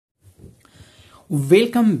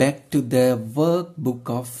Welcome back to the workbook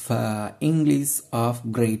of English of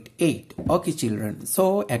grade 8. Okay children,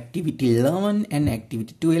 so activity 11 and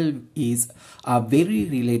activity 12 are very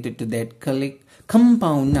related to that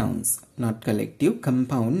compound nouns, not collective,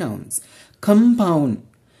 compound nouns. Compound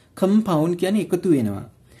කියන්නේ එකතු වෙනවා.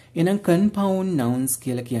 එහෙනම් compound nouns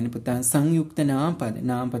කියලා කියන්නේ පුතා සංයුක්ත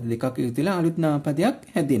නාමපද දෙකක් එකතු වෙලා අලුත් නාමපදයක්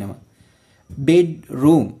හැදෙනවා.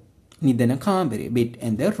 Bedroom නිදන කාමරය, bed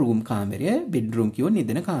and the room කාමරය, bedroom කියව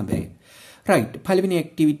නිදන කාමරය. Right, පළවෙනි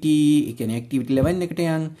activity, ඒ කියන්නේ activity 11 එකට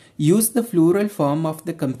යන් use the plural form of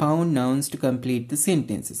the compound nouns to complete the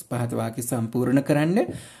sentences. පහත වාක්‍ය සම්පූර්ණ කරන්න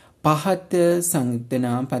පහත සංයුක්ත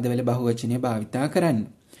නාම පදවල බහුවචනය භාවිතා කරන්න.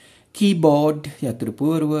 Keyboard යතුරු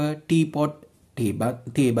පුවරුව, teapot තේ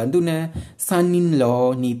බඳුන, son in law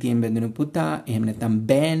නීතියෙන් බැඳුණු පුතා, එහෙම නැත්නම්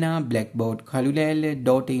banner blackboard කළු ලෑල්ල,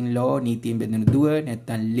 daughter in law නීතියෙන් බැඳුණු දුව,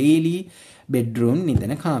 නැත්නම් ලේලි bedroom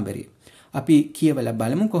නිදන කාමරය. අපි කියවලා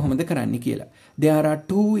බලමු කොහොමද කරන්න කියලා. There are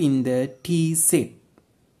two in the tea set.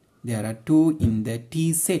 There are two in the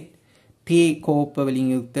tea set. තේ කෝප වලින්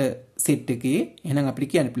යුක්ත set එකේ එහෙනම් අපිට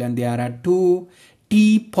කියන්න පුළුවන් there are two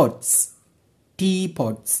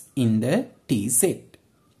teapots in the tea set.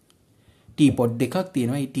 teapot දෙකක්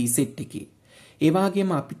තියෙනවා මේ tea set එකේ. ඒ වගේම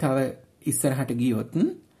අපි තව ඉස්සරහට ගියොත්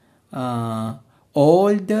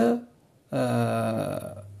all the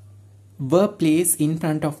were placed in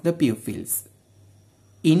front of the pupils.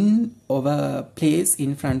 Place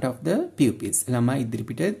in front of the pupils. ළමයි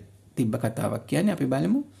ඉදිරිපිට තිබ්බ කතාවක් කියන්නේ අපි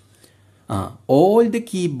බලමු. All the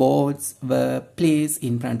keyboards were placed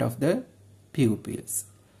in front of the pupils.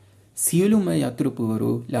 සියලුම යතුරු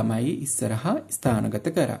පුවරු ළමයි ඉස්සරහා ස්ථානගත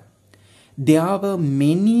කරා. There were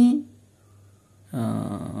many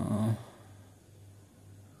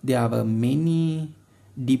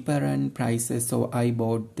different prices, so I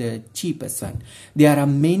bought the cheapest one. There are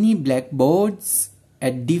many blackboards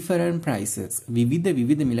at different prices.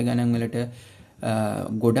 විවිධ මිල ගණන් වලට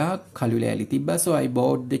ගොඩාක් කළු ලෑලි තිබ්බා, so I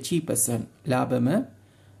bought the cheapest one. ලාභම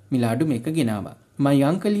මිලාඩු මේක ගෙනාවා. My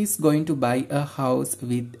uncle is going to buy a house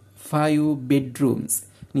with 5 bedrooms.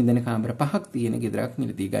 නිදන කාමර 5ක් තියෙන ගෙදරක්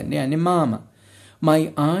මිලදී ගන්න යන්නේ මාමා. My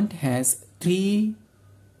aunt has 3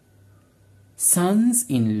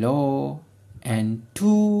 sons-in-law and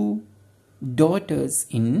 2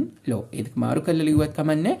 daughters-in-law. ඒක මාරු කරලා ලියුවත්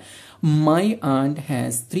කමන්නේ. My aunt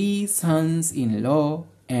has 3 sons-in-law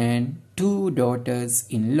and 2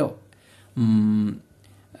 daughters-in-law.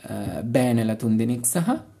 බෑනලා 3 දෙනෙක් සහ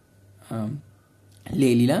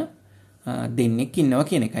ලේලිලා දෙන්නෙක් ඉන්නවා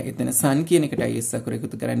කියන එකයි. එතන son කියන එකටයි s අකුර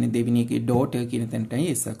එකතු කරන්නේ, දෙවෙනි එකේ daughter කියන තැනටයි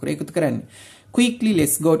s අකුර එකතු කරන්නේ. Quickly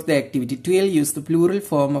let's go to the activity 12. Use the plural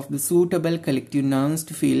form of the suitable collective nouns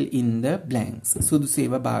to fill in the blanks. සුදුසු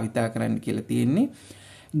ඒවා භාවිතා කරන්න කියලා තියෙන්නේ.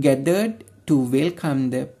 Gathered to welcome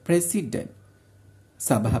the president.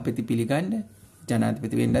 සභාපති පිළිගන්න,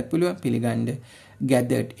 ජනාධිපති වෙන්නත් පුළුවන්, පිළිගන්න.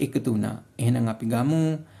 Gathered එකතු වුණා. එහෙනම් අපි ගමු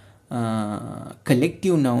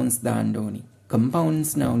collective nouns දාන්න ඕනි.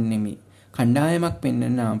 compounds noun නෙමෙයි. කණ්ඩායමක්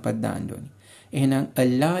පෙන්වන නාමපද දාන්න ඕනි. එහෙනම් a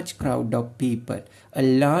large crowd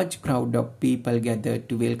of people gathered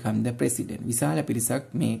to welcome the president. විශාල පිරිසක්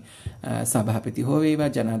මේ සභාපති හෝ වේවා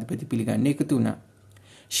ජනාධිපති පිළිගන්න එකතු වුණා.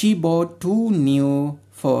 She bought 2 new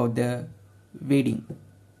for the wedding.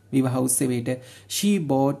 විවාහ උත්සවයට she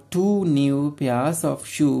bought 2 new pairs of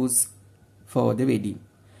shoes for the wedding.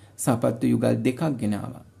 සපත්තු යුගල් දෙකක්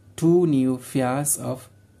ගෙනාවා. 2 new pairs of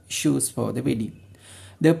shoes for the wedding.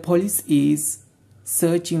 The police is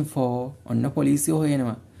searching for police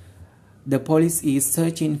හොයනවා. The police is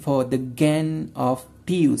searching for the gang of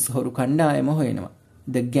thieves. හොරු කණ්ඩායම හොයනවා.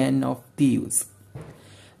 The gang of thieves.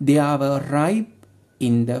 They were ripe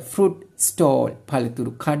in the fruit stall.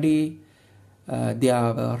 පළතුරු කඩේ. They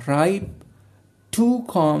were ripe 2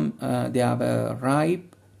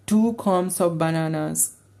 combs of bananas.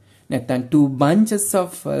 නැත්නම් 2 bunches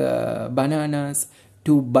of bananas.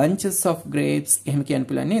 2 bunches of grapes. එහෙම කියන්න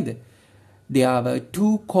පුළුවන් නේද? There were 2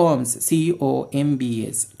 combs,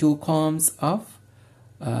 combs, 2 combs of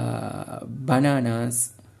bananas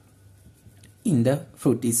in the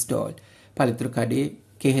fruit stall. පළතුරු කඩේ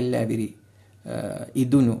කෙහෙල් ඇවිරි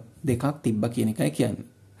ඉදුණු දෙකක් තිබ්බ කියන එකයි කියන්නේ.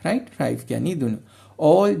 Right? Ripe කියන්නේ ඉදුණු.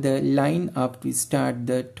 All the line up to start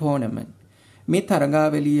the tournament. මේ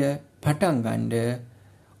තරගාවලිය පටන් ගන්න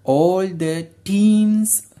all the teams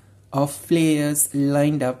of players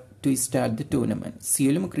lined up to start the tournament.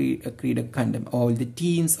 සියලුම ක්‍රීඩක කණ්ඩායම, all the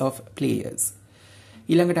teams of players.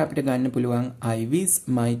 ඊළඟට අපිට ගන්න පුළුවන් I wish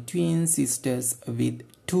my twin sisters with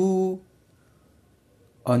 2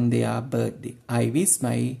 on their birthday. I wish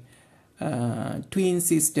my twin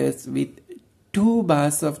sisters with 2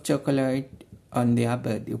 bars of chocolate on their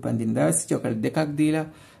birthday. උපන්දින දවසේ chocolate දෙකක් දීලා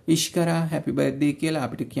wish කරා happy birthday කියලා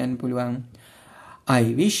අපිට කියන්න පුළුවන් I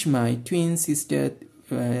wish my twin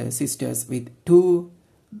sisters with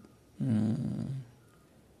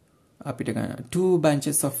two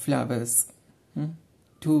bunches of flowers.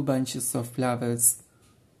 Two bunches of flowers.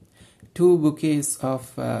 Two bouquets of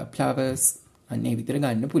flowers. අනේ විතර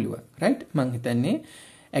ගන්න පුළුවන්. right? මං හිතන්නේ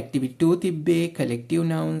activity 2 තිබ්බේ collective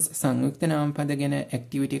nouns සංයුක්ත නාමපද ගැන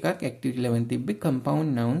activity එකක් activity 11 තිබ්බේ compound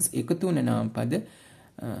nouns එකතු වන නාමපද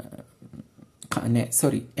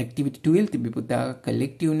activity 12 තිබ්බේ පුතා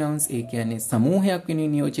collective nouns ඒ කියන්නේ සමූහයක්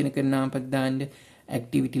වෙනුවෙන් නියෝජනය කරන නාමපද දාන්න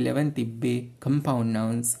activity 11 තිබ්බේ compound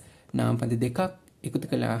nouns නාමපද දෙකක් එකතු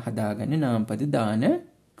කළා හදාගන්න නාමපද දාන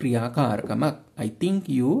ක්‍රියාකාරකමක්. I think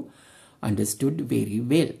you understood very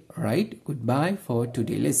well. right? Goodbye for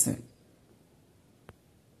today's lesson.